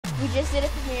just did a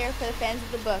premiere for the fans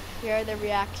of the book. Here are the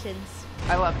reactions.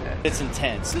 I loved it. It's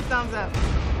intense. 2 thumbs up.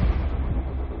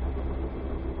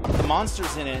 The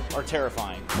monsters in it are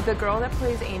terrifying. The girl that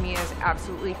plays Amy is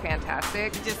absolutely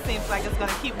fantastic. It just seems like it's going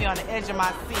to keep me on the edge of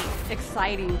my seat.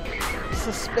 Exciting.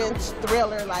 Suspense,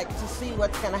 thriller, like to see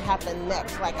what's going to happen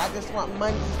next. Like I just want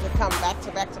Mondays to come back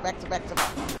to back to back to back to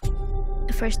back.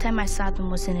 The first time I saw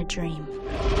them was in a dream.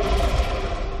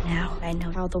 Now I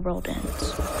know how the world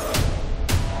ends.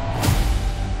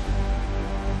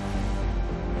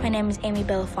 My name is Amy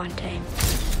Bellafonte.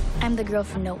 I'm the girl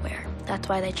from nowhere. That's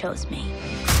why they chose me.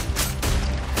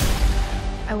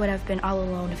 I would have been all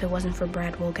alone if it wasn't for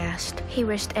Brad Wolgast. He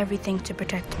risked everything to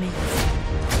protect me.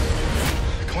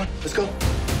 Come on, let's go.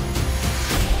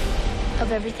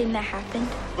 Of everything that happened,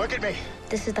 Look at me.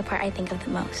 this is the part I think of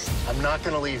the most. I'm not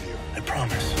gonna leave you. I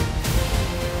promise.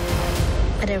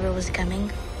 Whatever was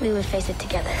coming, we would face it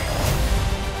together.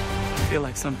 I feel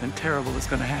like something terrible is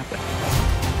gonna happen.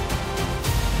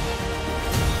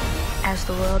 As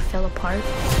the world fell apart,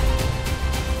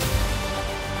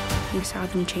 we saw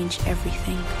them change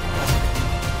everything.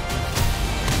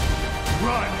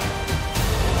 Run!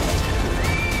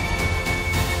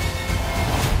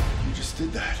 You just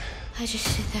did that. I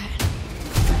just did that.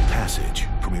 The Passage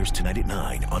premieres tonight at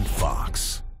 9 on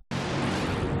Fox.